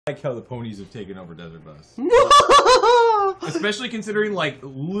like how the ponies have taken over Desert Bus. Especially considering, like,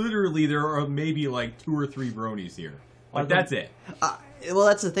 literally there are maybe, like, 2 or 3 bronies here. Like, that's it. Well,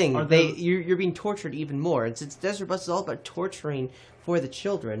 that's the thing. You're being tortured even more. And since Desert Bus is all about torturing for the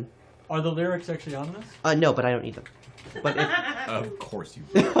children... Are the lyrics actually on this? No, but I don't need them. But of course you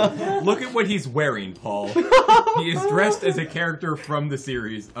do. Look at what he's wearing, Paul. He is dressed as a character from the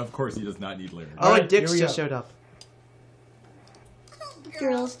series. Of course he does not need lyrics. Oh, and Dix just showed up.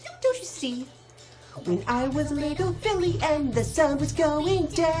 Girls, don't you see? When I was a little filly and the sun was going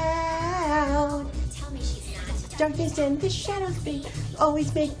down, darkness and the shadows, they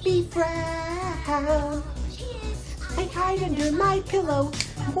always make me frown. I hide under my pillow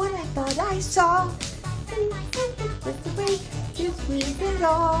what I thought I saw. With the way just with it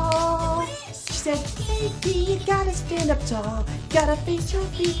all. She said, baby, you gotta stand up tall, gotta face your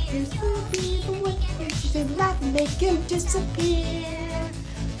fears. Who'll be the one? And she said, laugh and make him disappear.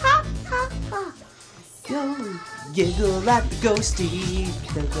 Ha ha ha. Go giggle at the ghosty.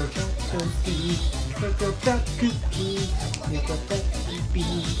 Go go back ghosty. Go go back cookie. Go go back cookie.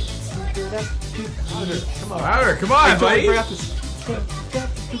 Go back cookie. Come on, Louder, come on, buddy. Go back cookie.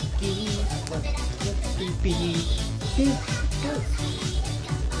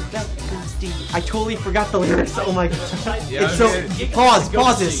 I totally forgot the lyrics. Oh my god. Yeah, it's so... Pause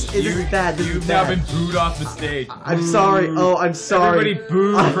this. This is bad. You've now been booed off the stage. I'm sorry. Oh, I'm sorry. Everybody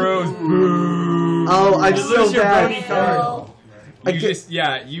boo, Crows, boo. Oh, I'm so bad.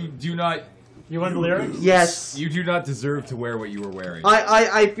 You do not... You want the lyrics? Yes. You do not deserve to wear what you were wearing.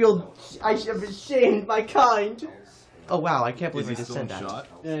 I feel... I should have been shamed my kind. Oh wow, I can't believe I just said that. Shot?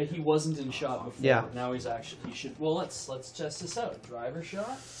 He wasn't in shot before. Yeah. Now he's actually. He should. Well, let's test this out. Driver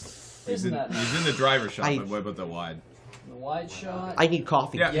shot. He's in the driver shot, but what about the wide? The wide shot. I need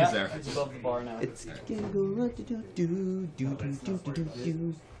coffee. Yeah, he's there. He's above the bar now. It's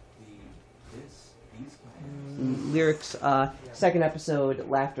lyrics. Second episode,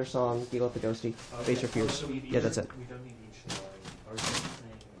 laughter song, Giggle at the Ghosty, Face Your Fears. Yeah, that's it.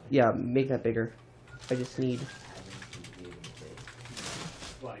 Yeah, make that bigger. I just need.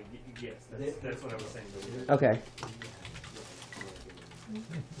 That's what I was saying. Okay.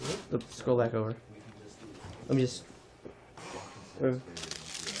 Oops, scroll back over. Let me just.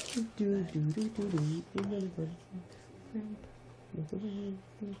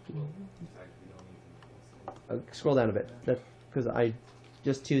 Scroll down a bit. Because I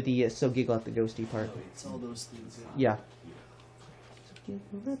just to the so giggle at the ghosty part. It's all those things. Yeah.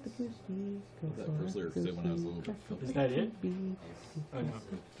 That first lyric said when I was a little bit filthy. Is that it? Oh, no.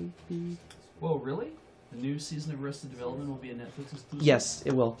 Whoa, really? The new season of Arrested Development will be a Netflix exclusive? Yes,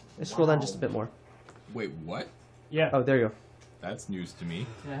 it will. Scroll down just a bit more. Wait, what? Yeah. Oh, there you go. That's news to me.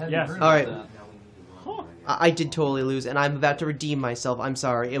 Yeah, I hadn't Yes. heard All about right. that. Huh. I did totally lose, and I'm about to redeem myself. I'm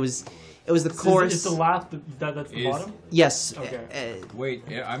sorry. It was the chorus. Is the last that's the bottom? Yes. Okay. Wait,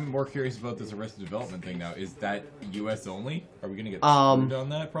 I'm more curious about this Arrested Development thing now. Is that U.S. only? Are we gonna get screwed on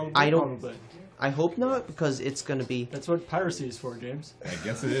that? Probably. I don't. Probably. I hope not, because it's gonna be. That's what piracy is for, James. I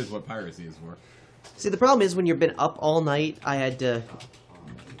guess it is what piracy is for. See, the problem is when you've been up all night, I had to.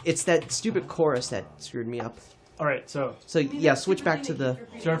 It's that stupid chorus that screwed me up. All right, so. So yeah, switch back to the.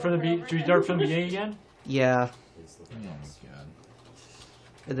 Start from the should we start from the beginning again? Yeah. Oh my god.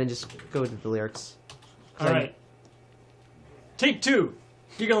 And then just go to the lyrics. All right. Take 2.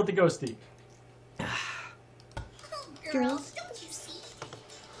 Giggle at the ghosty. Girls, don't you see?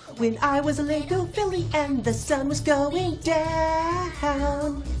 When I was a little filly and the sun was going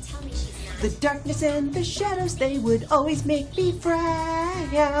down, the darkness and the shadows, they would always make me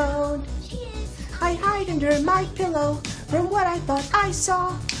frown. I hide under my pillow from what I thought I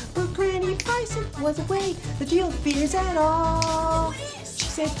saw, but Granny Bison was away, the deal fears at all.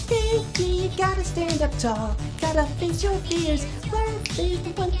 She said, baby, you gotta stand up tall, gotta face your fears. Learn to face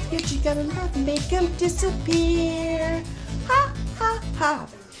the one, yet you gotta laugh and make them disappear. Ha ha ha.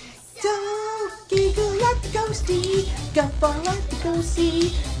 Don't giggle at the ghosty, guffaw at the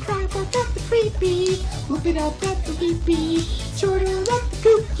ghosty, cry for at the creepy, whoop it up at the weepy, chortle at the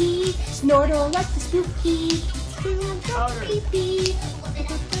kooky, snortle at the spooky, giggle at the creepy, whoop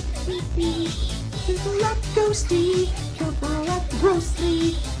up at the creepy, giggle at the ghosty, guffaw at the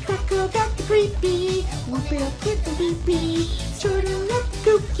grossly, crackle at the creepy, whoop it up with the weepy, chortle at the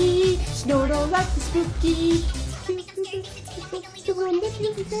kooky, snortle at the spooky.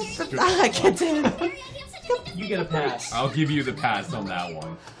 I can't say it. You get a pass. I'll give you the pass on that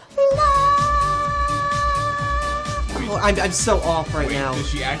one. Oh, I'm so off right Wait, now. did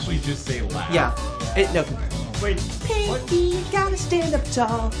she actually just say laugh? Yeah. No. Wait. Pinky, you gotta stand up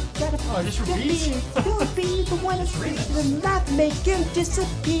tall. Gotta just gotta repeat. be- You'll be the one that's ready to laugh, make him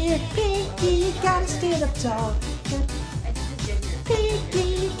disappear. Pinky, you gotta stand up tall. Pinky,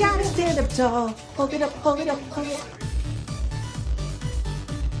 you gotta stand up tall. Hold it up, hold it up, hold it up.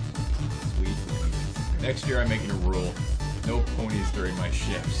 Sweet. Next year I'm making a rule. No ponies during my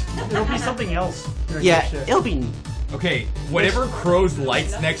shifts. It'll be something else. during Yeah, the shift. it'll be. Okay, whatever Crows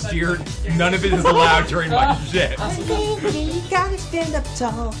likes next year, none of it is allowed during my shift. Pinky, you gotta stand up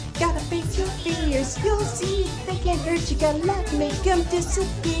tall. Gotta face your fears. You'll see they can't hurt you. Gotta laugh, make them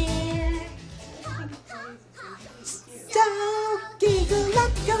disappear. So giggle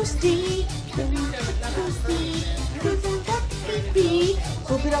like ghosty. Giggle like ghosty. Giggle like creepy.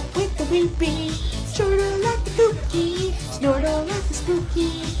 Hold it up with the weepy. Chortle like the kooky. Snortle like the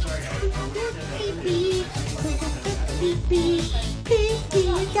spooky. Creepy. Pinky,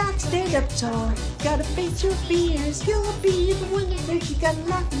 you gotta stand up tall. Gotta face your fears. You'll be the one that hurts you. Gotta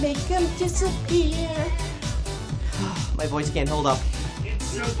laugh, make them disappear. My voice can't hold up.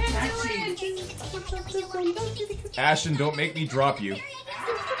 Ashton, don't make me drop you.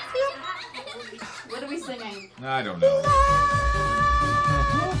 What are we singing? I don't know.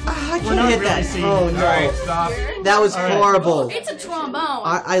 I We're can't not hit really that. singing. Oh no, Alright, stop. that was All right. horrible. It's a trombone.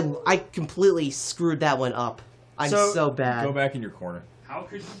 I completely screwed that one up. I'm So- so bad. Go back in your corner. How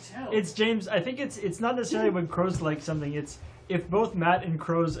could you tell? It's James. I think it's not necessarily when Crows like something. It's if both Matt and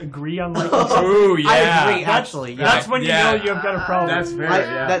Crows agree on liking something. Ooh, yeah. I agree, That's, actually. Yeah. that's when you Yeah. know you've got a problem. That's fair, I-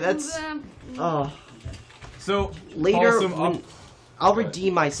 yeah. that's. Oh, So, later awesome when- I'll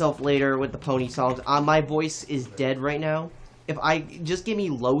redeem myself later with the pony songs. My voice is dead right now. If I just give me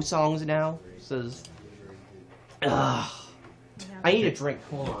low songs now, says. I need a drink.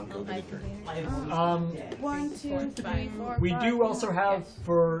 Hold on. Um, 1, 2, 3, 4. we do also have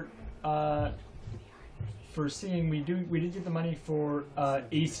for singing. We did get the money for a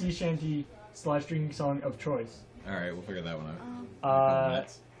sea shanty / drinking song of choice. Alright, we'll figure that one out.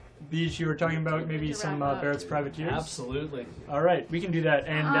 Beach, you were talking about maybe some Barrett's Privateers. Absolutely. All right, we can do that.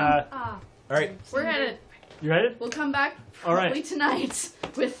 And Alright. We're headed. you headed? We'll come back All right. probably tonight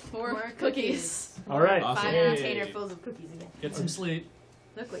with more cookies. All right. Awesome. 5 Yay. containerfuls of cookies again. Get some sleep.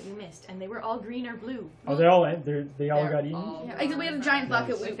 Look what you missed. And they were all green or blue. Oh, they all got eaten. Yeah, I- we had a giant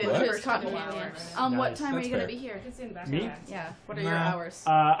bucket. We What? finished cotton candy. What Nice. time are That's you gonna fair. be here? Me? Yeah. What are your Nah. hours?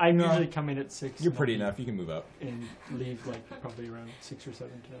 I'm usually coming at 6. You're pretty enough, you can move up. And leave like probably around 6 or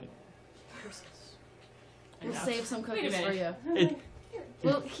 7 tonight. We'll save some cookies for you. It,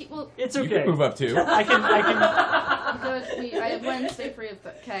 Well, it's You okay. can move up too. I can. I have Wednesday for you.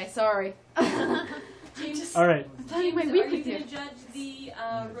 Okay, sorry. James, All right. Planning my James, week are you with you. gonna judge the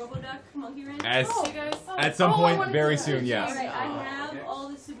Roboduck Monkey Wrench? As- you guys? At some Oh, I point, wanted very to- soon, yes. Alright, I have all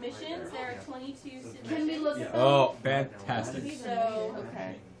the submissions. There are 22 submissions. Can we look at them? Oh, fantastic. So,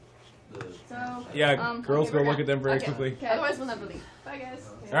 Okay. So. Yeah, girls, okay, go we're look done. at them very Okay. quickly. Okay, otherwise we'll never leave. bye guys.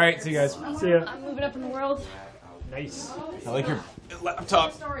 Alright, see you guys. See ya. I'm moving up in the world. Nice. I like your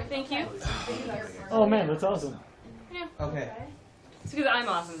laptop. Thank you. Oh man, that's awesome. Okay. It's because I'm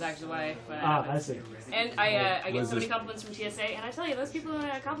awesome is actually why. I see. And I What get is so many this? compliments from TSA, and I tell you, those people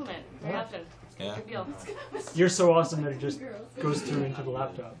compliment very Yeah. often. Yeah. Good deal. You're so awesome that it just goes through into the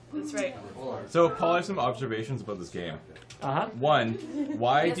laptop. That's right. So, Paul, I have some observations about this game. Uh huh. One,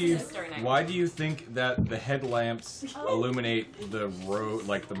 why Yes, do you it's a story night. why do you think that the headlamps illuminate the road,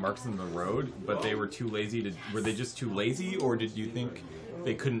 like the marks in the road, but they were too lazy to? Were they just too lazy, or did you think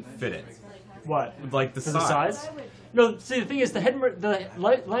they couldn't fit it? What? Like the For the size? size? No. See, the thing is, the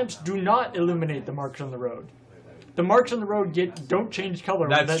lamps do not illuminate the marks on the road. The marks on the road don't change color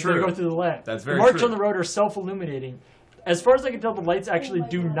That's when true. they go through the lamp. That's very The marks true. on the road are self-illuminating. As far as I can tell, the lights actually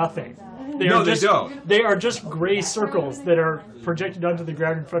do nothing. They No, are they just, don't. They are just gray circles that are projected onto the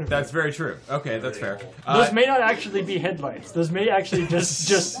ground in front of you. That's very true. Okay, that's fair. Those may not actually be headlights. Those may actually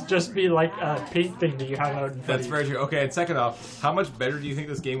just be like a paint thing that you have out in front That's of you. very true. Okay, and second off, how much better do you think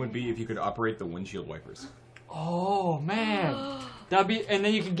this game would be if you could operate the windshield wipers? Oh man, that'd be, and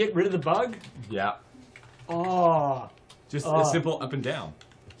then you can get rid of the bug. Yeah, Oh, just Oh. a simple up and down.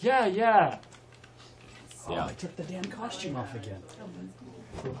 yeah. Yeah. I took the damn costume off again.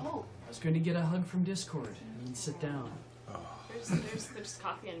 I was going to get a hug from Discord and sit down. There's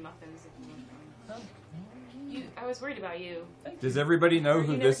coffee and muffins. I was worried about you. Does everybody know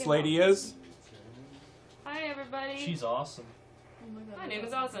who You never this came lady home. is? Hi everybody. She's awesome. My name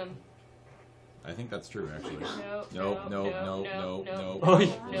is Awesome. I think that's true, actually. No. No. Oh,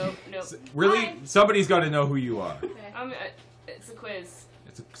 No. Really? Hi. Somebody's got to know who you are. It's a quiz.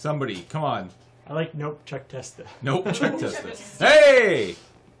 Somebody. Come on. I like nope. Check test that. Nope. Check test this. Hey!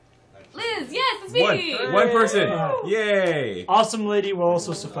 Liz, yes, it's me. One person. Yay! Awesome lady will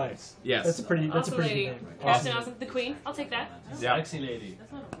also suffice. Yes. That's a pretty Awesome good lady. name. Captain Awesome. The Queen. I'll take that. Yeah. Sexy lady.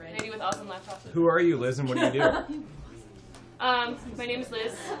 Lady with awesome laptop. Who are you, Liz, and what do you do? My name is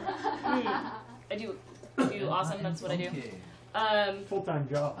Liz. I do awesome. That's what I do. Full-time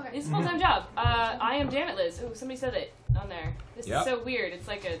job. It's a full-time job. I am Damn It Liz. Oh, somebody said it on there. This Yep. is so weird. It's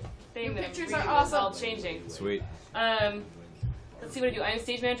like a thing Your that I'm pictures reading are that's all awesome. changing. Sweet. Let's see what I do. I'm a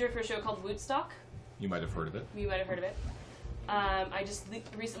stage manager for a show called Woodstock. You might have heard of it. You might have heard of it. I just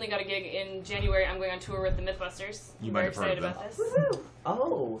recently got a gig in January. I'm going on tour with the Mythbusters. You I'm might very have heard excited of about them. this.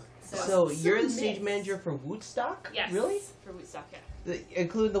 Oh, so you're the stage manager for Woodstock? Yes. Really? For Woodstock, yeah.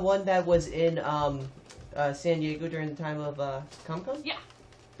 Include the one that was in San Diego during the time of Comic-Con? Yeah.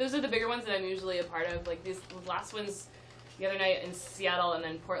 Those are the bigger ones that I'm usually a part of. Like these last ones the other night in Seattle and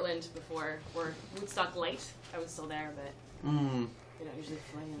then Portland before were Woodstock Light. I was still there, but they don't usually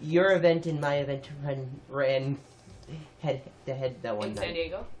fly in. Your event and my event ran head to head that one In night. San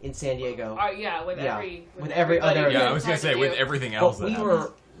Diego? In San Diego. Yeah, with every every other everybody. Yeah, I was gonna say with everything else. But we that were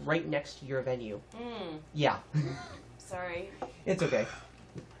happens. right next to your venue. Mm, Yeah. sorry. It's okay.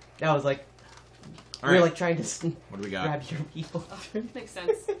 That was like All we were right. like trying to What do we got? grab your people. Makes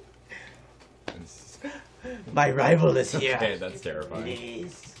sense. My rival is here. Okay, that's terrifying.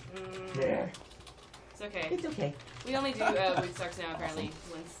 Liz. Mm, There. it's okay. It's okay. We only do Woodstocks now apparently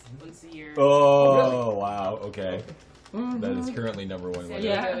once a year. Oh wow. Okay. That is currently #1. San winner.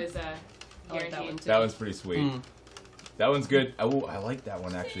 Diego is I like that one guaranteed. too. That one's pretty sweet. That one's good. Oh, I like that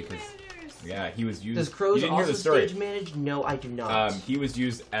one actually because yeah, he was used. Does Crows you didn't hear also the story. stage manage? No, I do not. He was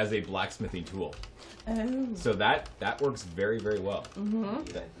used as a blacksmithing tool, Oh. so that works very very well.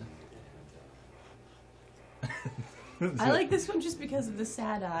 I like this one just because of the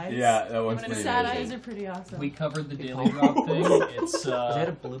sad eyes. Yeah, that one's The The pretty sad amazing. eyes are pretty awesome. We covered the Daily Drop thing. It's Is that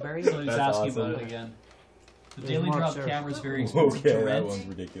a blueberry? somebody's That's asking awesome. about it again. The There's Daily more Drop upstairs. camera is very expensive to Okay, that rent. one's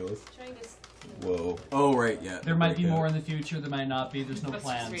ridiculous. Trying to Whoa. Oh right, yeah. There might be more in the future. There might not be. There's no That's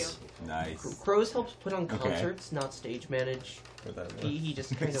plans. real. Nice. Crows helps put on Okay. concerts, not stage manage. What that He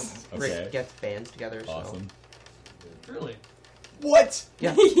just kind of Okay. gets bands together. So. Awesome. Really? What?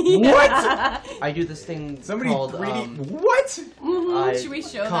 Yeah. What? I do this thing Somebody called 3D. What? Should we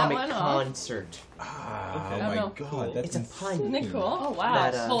show that comic one off? concert. Ah, Okay. Oh I my don't god, that's It's a pun. Isn't it cool? Oh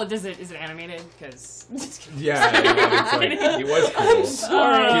wow. That, Well, is it animated? Because Yeah, it's like, it was cool.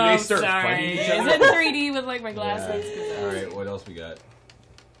 sorry. Did they start sorry. fighting each Is other? it 3D with like my glasses? All right, what else we got?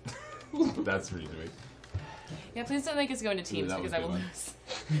 That's pretty sweet. Yeah, please don't make us go into teams that was because I a will good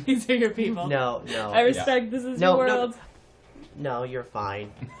lose. These are your people. No. I respect this is No, your no. world. No, you're fine.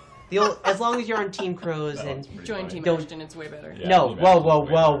 As long as you're on Team Crows That and one's pretty Join funny. Team Don't- Ashton, it's way better. Yeah, no, Team whoa, Ashton's whoa,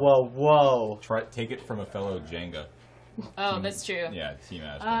 way whoa, better. whoa, whoa. Try take it from a fellow Jenga. Oh, that's true. Yeah, Team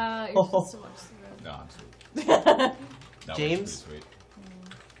Ashton. You're supposed to watch the No, I'm sweet. That one's James? pretty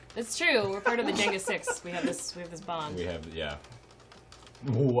It's true. We're part of the Jenga 6. We have this bond. sweet. We have yeah.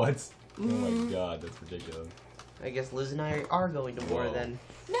 What? Oh my god, that's ridiculous. I guess Liz and I are going to war Whoa. then.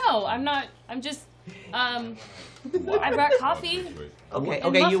 No, I'm not. I'm just. Wow. I brought coffee. That was pretty Okay, And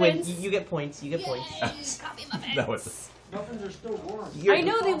okay, you win. muffins. You get points. You get points. sweet. That was Muffins are still warm. You're, I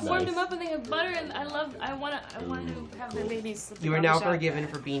know they warmed Nice. them up and they have butter and I want to have their babies. You are now forgiven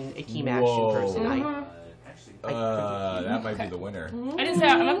for being a Team Action Whoa. person. that might be the winner. I didn't say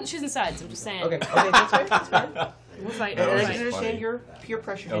I'm not choosing sides. I'm just saying. Okay, that's fair. That's fair. We'll fight. That And was I We'll can fight. understand funny. your peer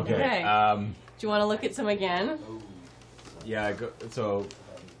pressure. Okay. Okay. Do you want to look at some again? Yeah. So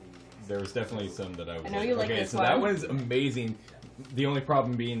there was definitely some that I was. I know you like okay, this so one. that one is amazing. The only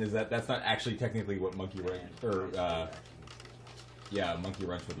problem being is that that's not actually technically what Monkey Ranch Monkey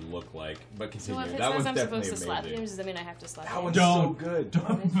Ranch would look like. But So continue. if it that says one's I'm definitely supposed to slap amazing. him, does that mean I have to slap That him? one's so Don't. good.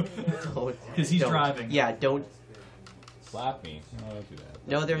 Because he's Don't. driving. Yeah, don't. Slap me. No, don't do that.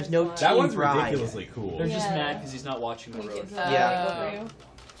 No, there's no That team That one's ride. ridiculously cool. They're just Yeah. mad because he's not watching the road. Yeah.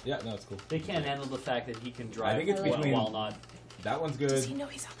 Yeah, no, it's cool. They can't handle the fact that he can drive I think it's well, between- while not. That one's good. Does he know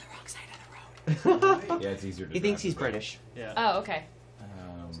he's on the wrong side of the road? Yeah, it's easier to He thinks drive he's the British. Yeah. Oh, okay.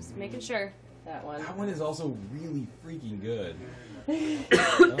 Um, Just making sure. That one. that one is also really freaking good.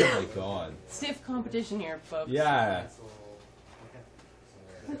 Oh my god. Stiff competition here, folks. Yeah.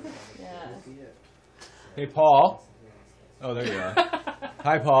 Yeah. Hey, Paul. Oh, there you are.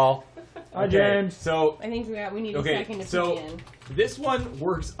 Hi, Paul. Hi, Okay, James. So, I think we need a okay, second to so put in. this one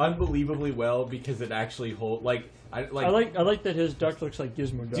works unbelievably well because it actually holds. I I like that his duck looks like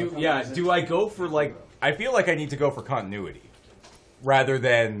Gizmo duck. Do I go for I feel like I need to go for continuity rather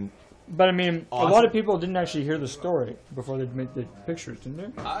than But I mean, a lot Awesome. of people didn't actually hear the story before they make the pictures,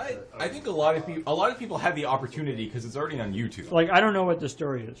 didn't they? I think a lot of people had the opportunity because it's already on YouTube. Like, I don't know what the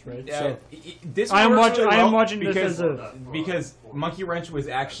story is, right? So This I am works watching. really I am well watching this because, as a. because Monkey Wrench was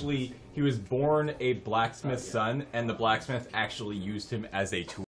actually he was born a blacksmith's son, and the blacksmith actually used him as a tool.